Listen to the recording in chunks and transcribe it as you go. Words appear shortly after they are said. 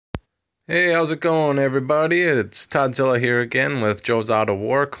Hey, how's it going, everybody? It's Toddzilla here again with Joe's Out of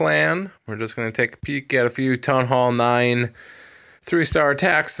War Clan. We're just going to take a peek at a few Town Hall 9 3-star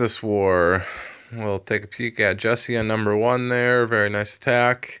attacks this war. We'll take a peek at Jesse on number 1 there. Very nice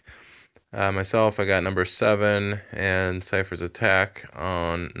attack. Myself, I got number 7, and Cypher's attack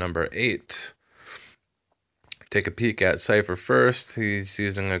on number 8. Take a peek at Cypher first. He's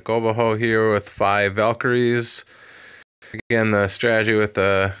using a GoVaHo here with 5 Valkyries. Again, the strategy with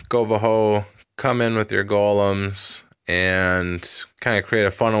the GoVaHo, come in with your golems and kind of create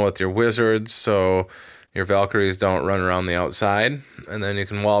a funnel with your wizards so your Valkyries don't run around the outside. And then you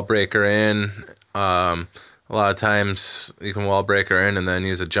can wall breaker in. A lot of times you can wall breaker in and then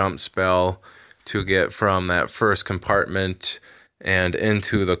use a jump spell to get from that first compartment and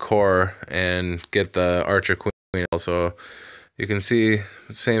into the core and get the Archer Queen. Also, you can see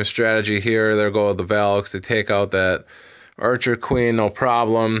the same strategy here. There go the Valks to take out that Archer Queen, no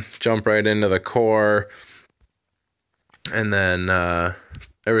problem. Jump right into the core. And then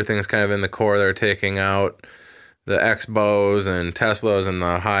everything's kind of in the core. They're taking out the X-bows and Teslas and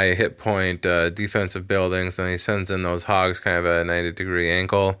the high hit point defensive buildings. And he sends in those hogs kind of at a 90-degree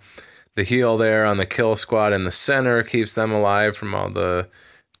angle. The heal there on the kill squad in the center keeps them alive from all the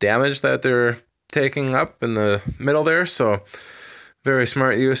damage that they're taking up in the middle there. So very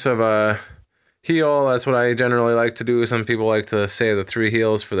smart use of a heal. That's what I generally like to do. Some people like to save the 3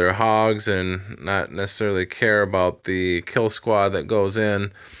 heals for their hogs and not necessarily care about the kill squad that goes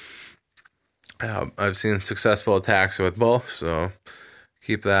in. I've seen successful attacks with both, so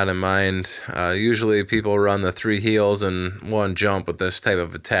keep that in mind. Usually people run the 3 heals and 1 jump with this type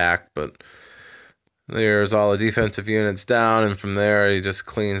of attack, but there's all the defensive units down, and from there he just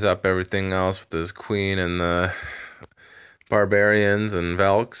cleans up everything else with his queen and the barbarians and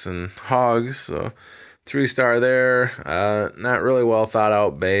Valks and hogs. So 3-star there. Not really well thought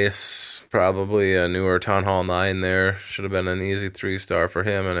out base. Probably a newer Town Hall 9 there. Should have been an easy 3-star for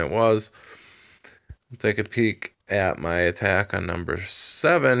him, and it was. We'll take a peek at my attack on number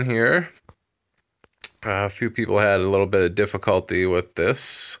 7 here. A few people had a little bit of difficulty with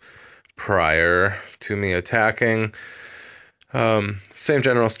this prior to me attacking. Same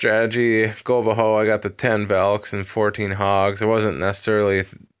general strategy. GoVaHo, I got the 10 Valks and 14 hogs. I wasn't necessarily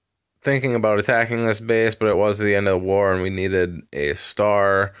thinking about attacking this base, but it was the end of the war and we needed a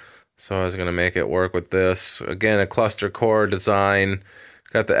star, so I was going to make it work with this. Again, a cluster core design.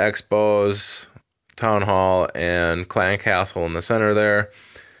 Got the X-bows, Town Hall, and Clan Castle in the center there.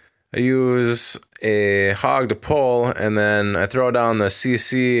 I use a hog to pull, and then I throw down the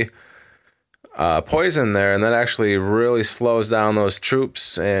CC poison there, and that actually really slows down those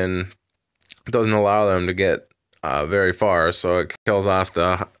troops and doesn't allow them to get very far. So it kills off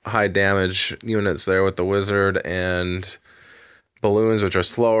the high damage units there with the wizard and balloons, which are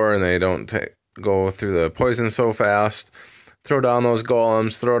slower and they don't go through the poison so fast. Throw down those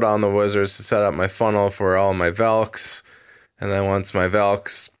golems, throw down the wizards to set up my funnel for all my Valks. And then once my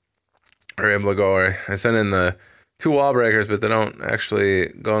Valks are able to go, I send in the 2 wall breakers, but they don't actually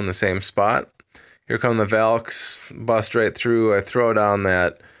go in the same spot. Here come the Valks, bust right through. I throw down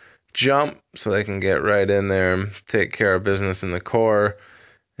that jump so they can get right in there and take care of business in the core,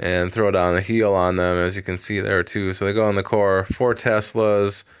 and throw down the heal on them, as you can see there too. So they go in the core, 4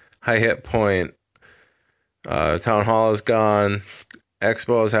 Teslas, high hit point. Town Hall is gone.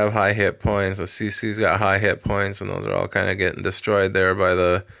 Expos have high hit points. The CC's got high hit points, and those are all kind of getting destroyed there by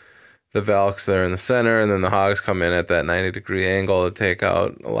the Valks there in the center. And then the hogs come in at that 90-degree angle to take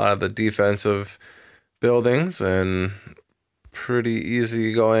out a lot of the defensive buildings, and pretty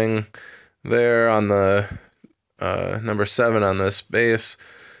easy going there on the number 7 on this base.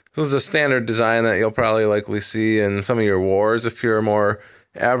 This is a standard design that you'll probably likely see in some of your wars if you're a more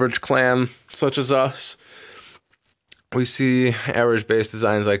average clan such as us. We see average base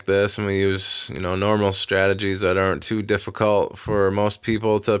designs like this, and we use, normal strategies that aren't too difficult for most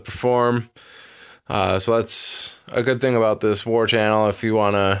people to perform. So that's a good thing about this war channel. If you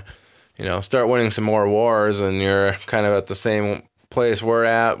want to start winning some more wars and you're kind of at the same place we're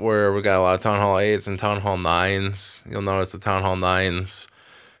at, where we got a lot of Town Hall 8s and Town Hall 9s. You'll notice the Town Hall 9s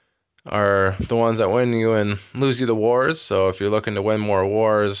are the ones that win you and lose you the wars. So if you're looking to win more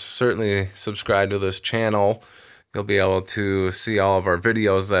wars, certainly subscribe to this channel. You'll be able to see all of our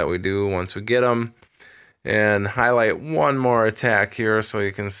videos that we do once we get them. And highlight one more attack here so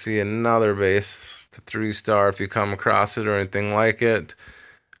you can see another base to 3-star if you come across it or anything like it.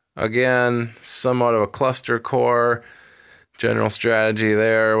 Again, somewhat of a cluster core. General strategy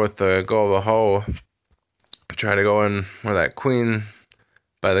there with the GoVaHo. Try to go in where that queen,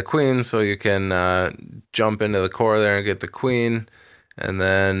 by the queen, so you can jump into the core there and get the queen. and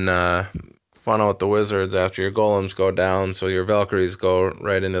then funnel with the wizards after your golems go down, so your Valkyries go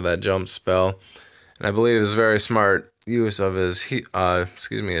right into that jump spell. And I believe it's very smart use of his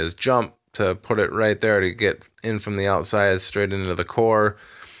his jump to put it right there to get in from the outside straight into the core.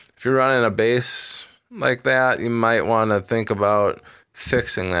 If you're running a base like that, you might want to think about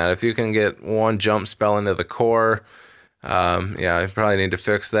fixing that. If you can get one jump spell into the core, yeah, you probably need to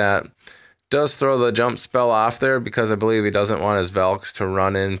fix that. Does throw the jump spell off there because I believe he doesn't want his Valks to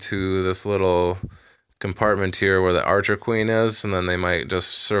run into this little compartment here where the Archer Queen is, and then they might just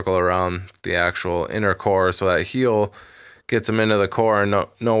circle around the actual inner core, so that heal gets them into the core and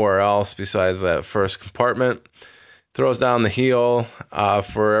nowhere else besides that first compartment. Throws down the heal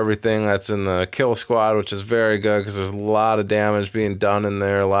for everything that's in the kill squad, which is very good because there's a lot of damage being done in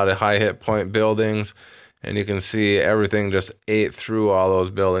there, a lot of high hit point buildings, and you can see everything just ate through all those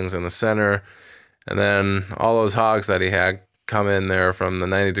buildings in the center. And then all those hogs that he had come in there from the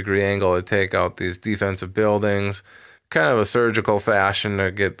 90-degree angle to take out these defensive buildings, kind of a surgical fashion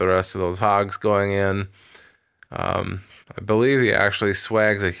to get the rest of those hogs going in. I believe he actually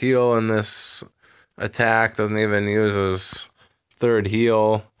swags a heal in this attack, doesn't even use his third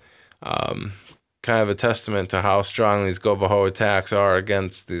heal. Kind of a testament to how strong these GoVaHo attacks are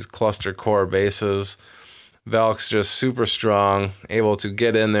against these cluster core bases. Valk's just super strong, able to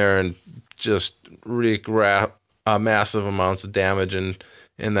get in there and just wreak massive amounts of damage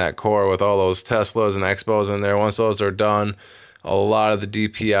in that core with all those Teslas and Expos in there. Once those are done, a lot of the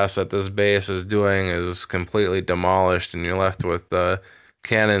DPS that this base is doing is completely demolished, and you're left with the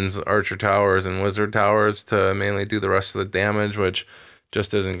cannons, archer towers, and wizard towers to mainly do the rest of the damage, which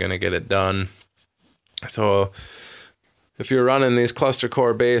just isn't going to get it done. So if you're running these cluster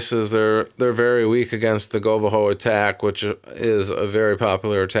core bases, they're very weak against the GoVaHo attack, which is a very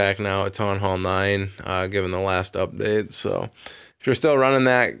popular attack now at Town Hall 9, given the last update. So if you're still running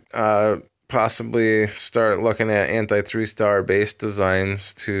that, possibly start looking at anti-3-star base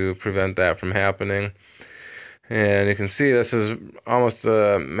designs to prevent that from happening. And you can see this is almost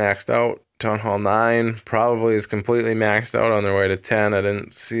maxed out. Town Hall 9 probably is completely maxed out on their way to 10. I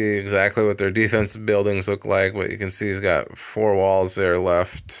didn't see exactly what their defensive buildings look like, but you can see he's got 4 walls there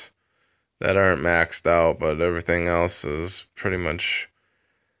left that aren't maxed out, but everything else is pretty much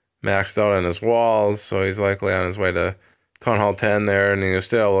maxed out on his walls, so he's likely on his way to Town Hall 10 there, and he'll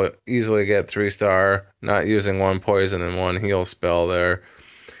still easily get 3-star, not using 1 poison and 1 heal spell there.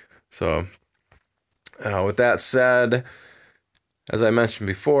 So with that said, as I mentioned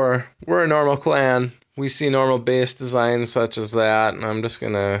before, we're a normal clan. We see normal base designs such as that, and I'm just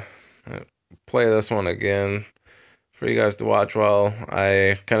going to play this one again for you guys to watch while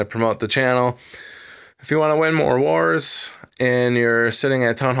I kind of promote the channel. If you want to win more wars and you're sitting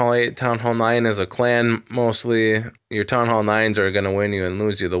at Town Hall 8, Town Hall 9 as a clan, mostly your Town Hall 9s are going to win you and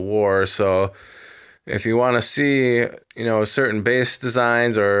lose you the war. So if you want to see, you know, certain base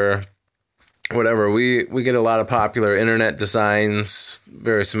designs or whatever, we get a lot of popular internet designs,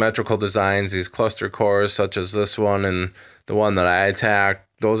 very symmetrical designs, these cluster cores such as this one and the one that I attacked.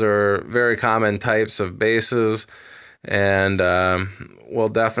 Those are very common types of bases, and we'll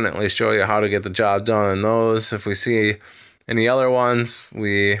definitely show you how to get the job done in those. If we see any other ones,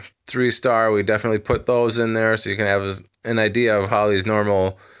 3-star, we definitely put those in there so you can have an idea of how these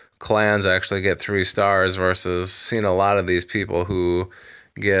normal clans actually get 3 stars versus seeing a lot of these people who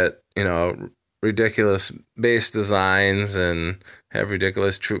get, you know, ridiculous base designs and have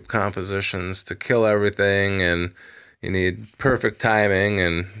ridiculous troop compositions to kill everything, and you need perfect timing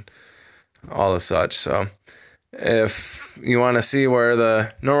and all the such. So if you want to see where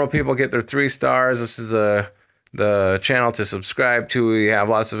the normal people get their 3 stars, this is the channel to subscribe to. We have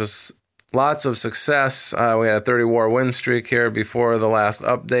lots of success. We had a 30 war win streak here before the last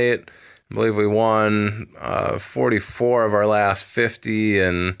update. I believe we won 44 of our last 50,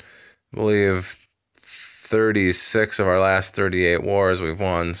 and I believe 36 of our last 38 wars we've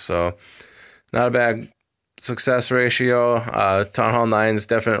won. So not a bad success ratio. Town Hall 9 is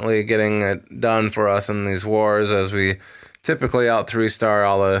definitely getting it done for us in these wars, as we typically out 3-star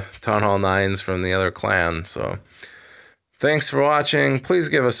all the Town Hall 9s from the other clans. So thanks for watching. Please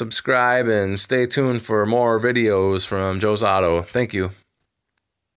give a subscribe and stay tuned for more videos from Joe's Auto. Thank you.